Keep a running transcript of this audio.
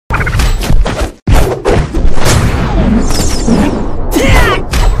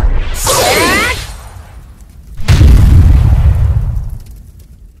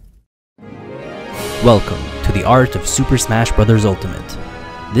Welcome to the art of Super Smash Bros. Ultimate.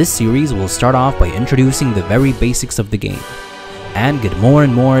 This series will start off by introducing the very basics of the game, and get more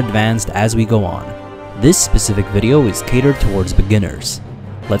and more advanced as we go on. This specific video is catered towards beginners.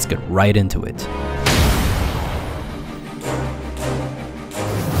 Let's get right into it.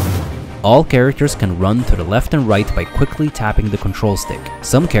 All characters can run to the left and right by quickly tapping the control stick.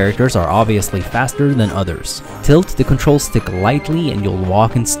 Some characters are obviously faster than others. Tilt the control stick lightly and you'll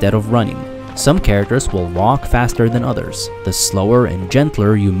walk instead of running. Some characters will walk faster than others. The slower and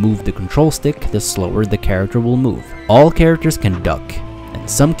gentler you move the control stick, the slower the character will move. All characters can duck, and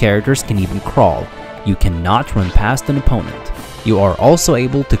some characters can even crawl. You cannot run past an opponent. You are also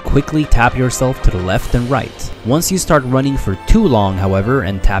able to quickly tap yourself to the left and right. Once you start running for too long, however,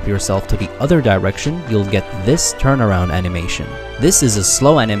 and tap yourself to the other direction, you'll get this turnaround animation. This is a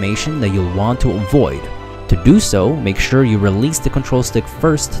slow animation that you'll want to avoid. To do so, make sure you release the control stick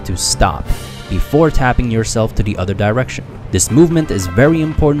first to stop, before tapping yourself to the other direction. This movement is very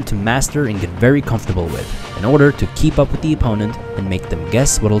important to master and get very comfortable with, in order to keep up with the opponent and make them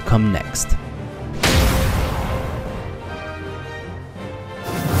guess what'll come next.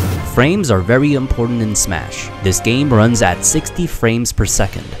 Frames are very important in Smash. This game runs at 60 frames per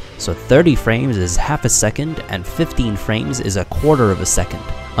second, so 30 frames is half a second and 15 frames is a quarter of a second.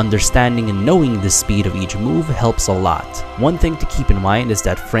 Understanding and knowing the speed of each move helps a lot. One thing to keep in mind is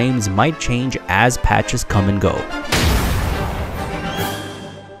that frames might change as patches come and go.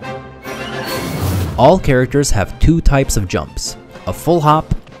 All characters have two types of jumps, a full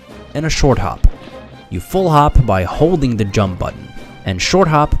hop and a short hop. You full hop by holding the jump button, and short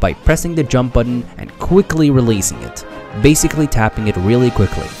hop by pressing the jump button and quickly releasing it, basically tapping it really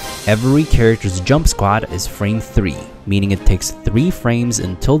quickly. Every character's jump squad is frame 3, meaning it takes 3 frames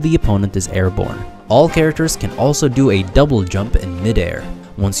until the opponent is airborne. All characters can also do a double jump in midair.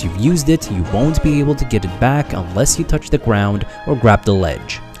 Once you've used it, you won't be able to get it back unless you touch the ground or grab the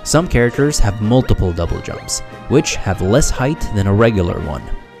ledge. Some characters have multiple double jumps, which have less height than a regular one.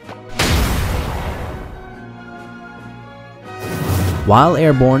 While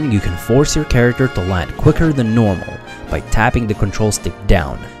airborne, you can force your character to land quicker than normal by tapping the control stick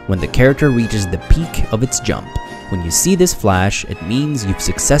down when the character reaches the peak of its jump. When you see this flash, it means you've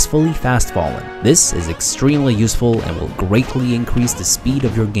successfully fast fallen. This is extremely useful and will greatly increase the speed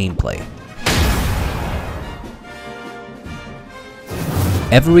of your gameplay.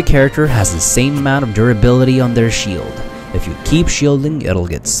 Every character has the same amount of durability on their shield. If you keep shielding, it'll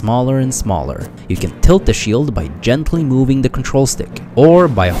get smaller and smaller. You can tilt the shield by gently moving the control stick, or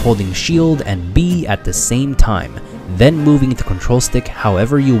by holding shield and B at the same time, then moving the control stick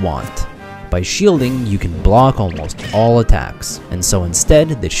however you want. By shielding, you can block almost all attacks, and so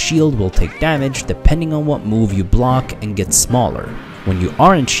instead, the shield will take damage depending on what move you block and get smaller. When you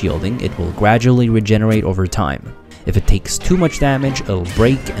aren't shielding, it will gradually regenerate over time. If it takes too much damage, it'll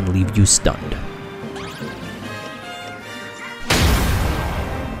break and leave you stunned.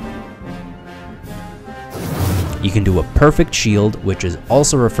 You can do a perfect shield, which is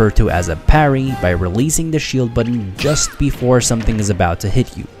also referred to as a parry, by releasing the shield button just before something is about to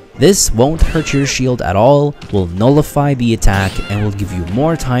hit you. This won't hurt your shield at all, will nullify the attack, and will give you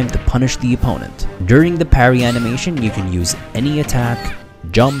more time to punish the opponent. During the parry animation, you can use any attack,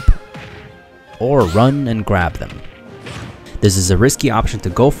 jump, or run and grab them. This is a risky option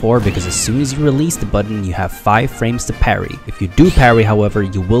to go for because as soon as you release the button, you have 5 frames to parry. If you do parry, however,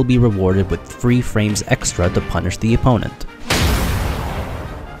 you will be rewarded with 3 frames extra to punish the opponent.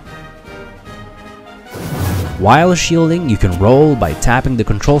 While shielding, you can roll by tapping the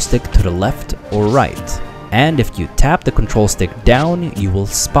control stick to the left or right. And if you tap the control stick down, you will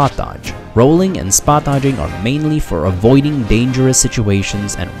spot dodge. Rolling and spot dodging are mainly for avoiding dangerous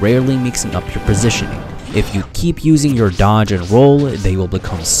situations and rarely mixing up your positioning. If you keep using your dodge and roll, they will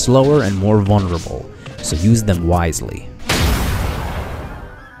become slower and more vulnerable, so use them wisely.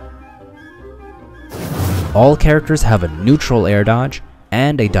 All characters have a neutral air dodge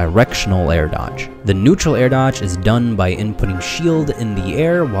and a directional air dodge. The neutral air dodge is done by inputting shield in the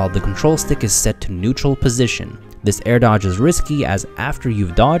air while the control stick is set to neutral position. This air dodge is risky as after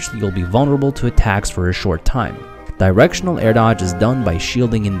you've dodged, you'll be vulnerable to attacks for a short time. Directional air dodge is done by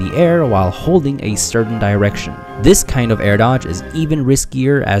shielding in the air while holding a certain direction. This kind of air dodge is even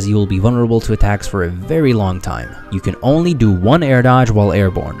riskier as you will be vulnerable to attacks for a very long time. You can only do one air dodge while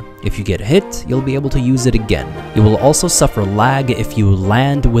airborne. If you get hit, you'll be able to use it again. You will also suffer lag if you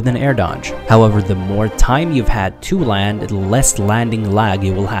land with an air dodge. However, the more time you've had to land, the less landing lag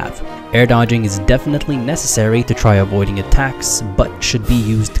you will have. Air dodging is definitely necessary to try avoiding attacks, but should be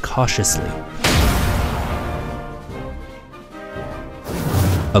used cautiously.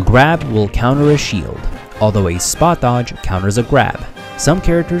 A grab will counter a shield, although a spot dodge counters a grab. Some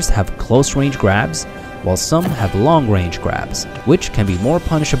characters have close range grabs, while some have long range grabs, which can be more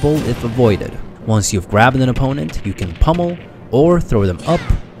punishable if avoided. Once you've grabbed an opponent, you can pummel or throw them up,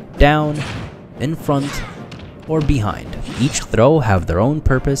 down, in front, or behind. Each throw have their own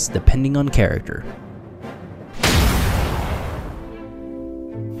purpose depending on character.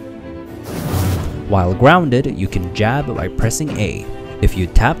 While grounded, you can jab by pressing A. If you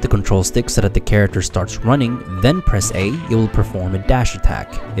tap the control stick so that the character starts running, then press A, you will perform a dash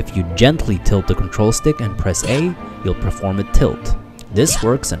attack. If you gently tilt the control stick and press A, you'll perform a tilt. This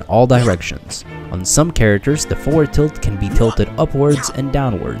works in all directions. On some characters, the forward tilt can be tilted upwards and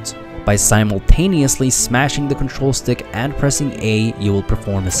downwards. By simultaneously smashing the control stick and pressing A, you will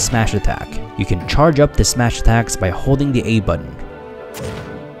perform a smash attack. You can charge up the smash attacks by holding the A button.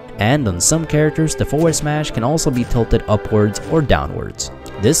 And on some characters, the forward smash can also be tilted upwards or downwards.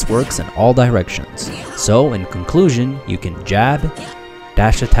 This works in all directions. So in conclusion, you can jab,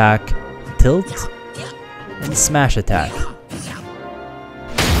 dash attack, tilt, and smash attack.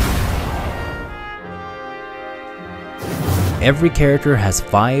 Every character has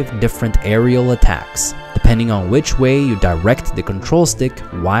 5 different aerial attacks, depending on which way you direct the control stick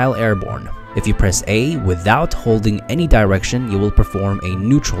while airborne. If you press A without holding any direction, you will perform a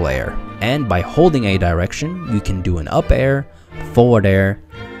neutral air. And by holding a direction, you can do an up air, forward air,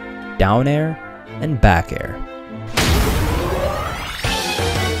 down air, and back air.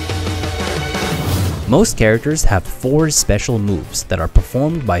 Most characters have 4 special moves that are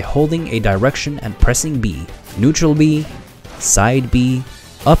performed by holding a direction and pressing B, neutral B, side B,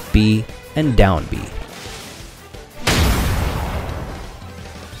 up B, and down B.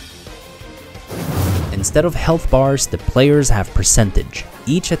 Instead of health bars, the players have percentage.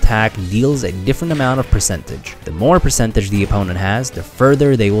 Each attack deals a different amount of percentage. The more percentage the opponent has, the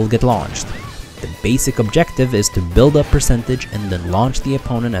further they will get launched. The basic objective is to build up percentage and then launch the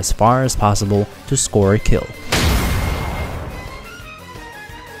opponent as far as possible to score a kill.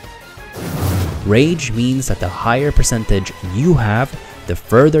 Rage means that the higher percentage you have, the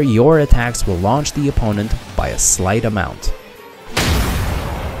further your attacks will launch the opponent by a slight amount.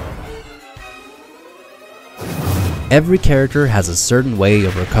 Every character has a certain way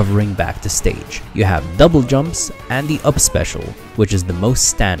of recovering back to stage. You have double jumps and the up special, which is the most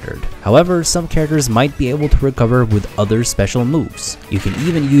standard. However, some characters might be able to recover with other special moves. You can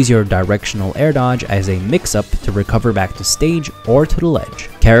even use your directional air dodge as a mix-up to recover back to stage or to the ledge.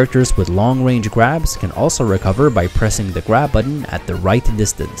 Characters with long-range grabs can also recover by pressing the grab button at the right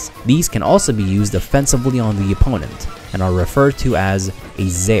distance. These can also be used offensively on the opponent and are referred to as a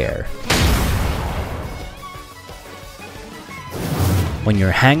zair. When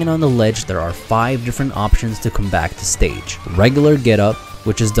you're hanging on the ledge, there are 5 different options to come back to stage. Regular get up,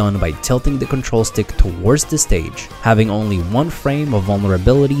 which is done by tilting the control stick towards the stage, having only 1 frame of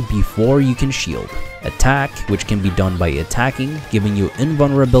vulnerability before you can shield. Attack, which can be done by attacking, giving you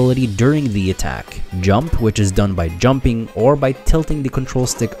invulnerability during the attack. Jump, which is done by jumping or by tilting the control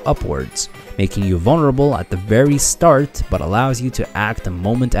stick upwards, making you vulnerable at the very start but allows you to act a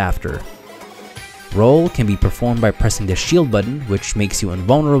moment after. Roll can be performed by pressing the shield button, which makes you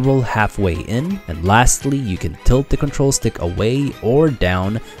invulnerable halfway in, and lastly, you can tilt the control stick away or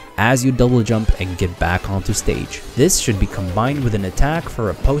down as you double jump and get back onto stage. This should be combined with an attack for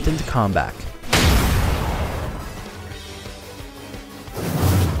a potent comeback.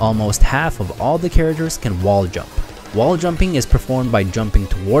 Almost half of all the characters can wall jump. Wall jumping is performed by jumping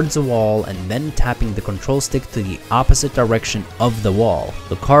towards a wall and then tapping the control stick to the opposite direction of the wall.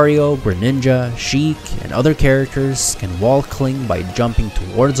 Lucario, Greninja, Sheik, and other characters can wall cling by jumping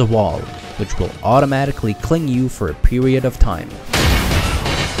towards a wall, which will automatically cling you for a period of time.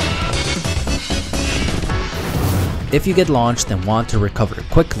 If you get launched and want to recover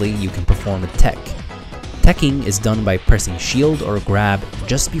quickly, you can perform a tech. Teching is done by pressing shield or grab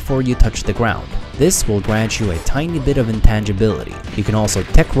just before you touch the ground. This will grant you a tiny bit of intangibility. You can also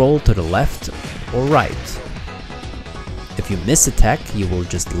tech roll to the left or right. If you miss a tech, you will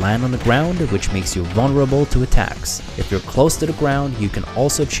just land on the ground, which makes you vulnerable to attacks. If you're close to the ground, you can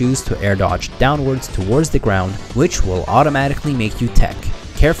also choose to air dodge downwards towards the ground, which will automatically make you tech.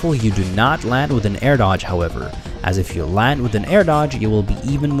 Careful you do not land with an air dodge, however, as if you land with an air dodge, you will be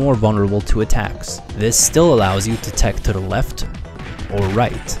even more vulnerable to attacks. This still allows you to tech to the left or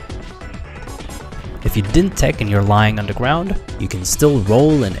right. If you didn't tech and you're lying on the ground, you can still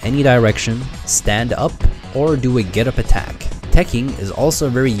roll in any direction, stand up, or do a get up attack. Teching is also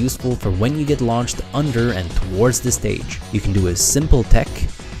very useful for when you get launched under and towards the stage. You can do a simple tech,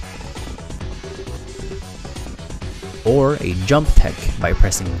 or a jump tech by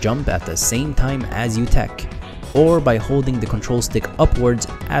pressing jump at the same time as you tech, or by holding the control stick upwards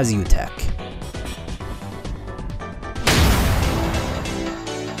as you tech.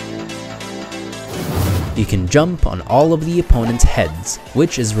 You can jump on all of the opponent's heads,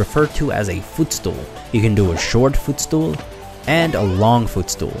 which is referred to as a footstool. You can do a short footstool and a long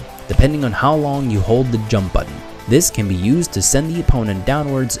footstool, depending on how long you hold the jump button. This can be used to send the opponent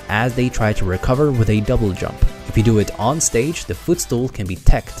downwards as they try to recover with a double jump. If you do it on stage, the footstool can be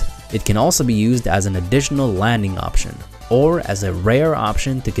teched. It can also be used as an additional landing option, or as a rare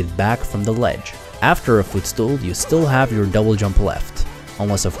option to get back from the ledge. After a footstool, you still have your double jump left,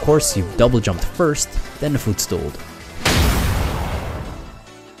 unless of course you've double jumped first, then footstooled.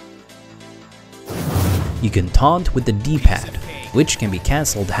 You can taunt with the D-pad, which can be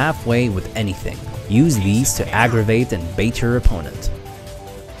cancelled halfway with anything. Use these to aggravate and bait your opponent.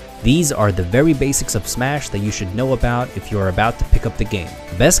 These are the very basics of Smash that you should know about if you are about to pick up the game.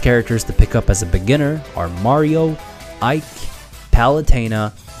 The best characters to pick up as a beginner are Mario, Ike,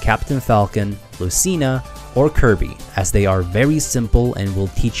 Palutena, Captain Falcon, Lucina, or Kirby, as they are very simple and will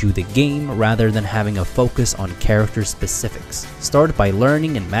teach you the game rather than having a focus on character specifics. Start by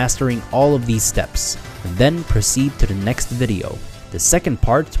learning and mastering all of these steps, and then proceed to the next video. The second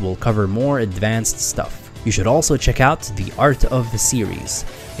part will cover more advanced stuff. You should also check out the art of the series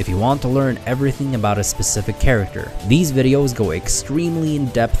if you want to learn everything about a specific character. These videos go extremely in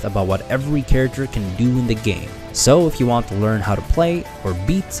depth about what every character can do in the game. So if you want to learn how to play or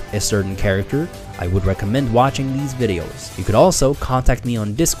beat a certain character, I would recommend watching these videos. You could also contact me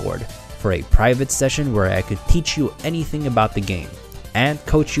on Discord for a private session where I could teach you anything about the game and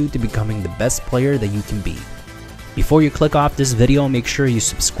coach you to becoming the best player that you can be. Before you click off this video, make sure you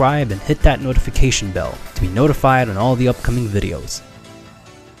subscribe and hit that notification bell to be notified on all the upcoming videos.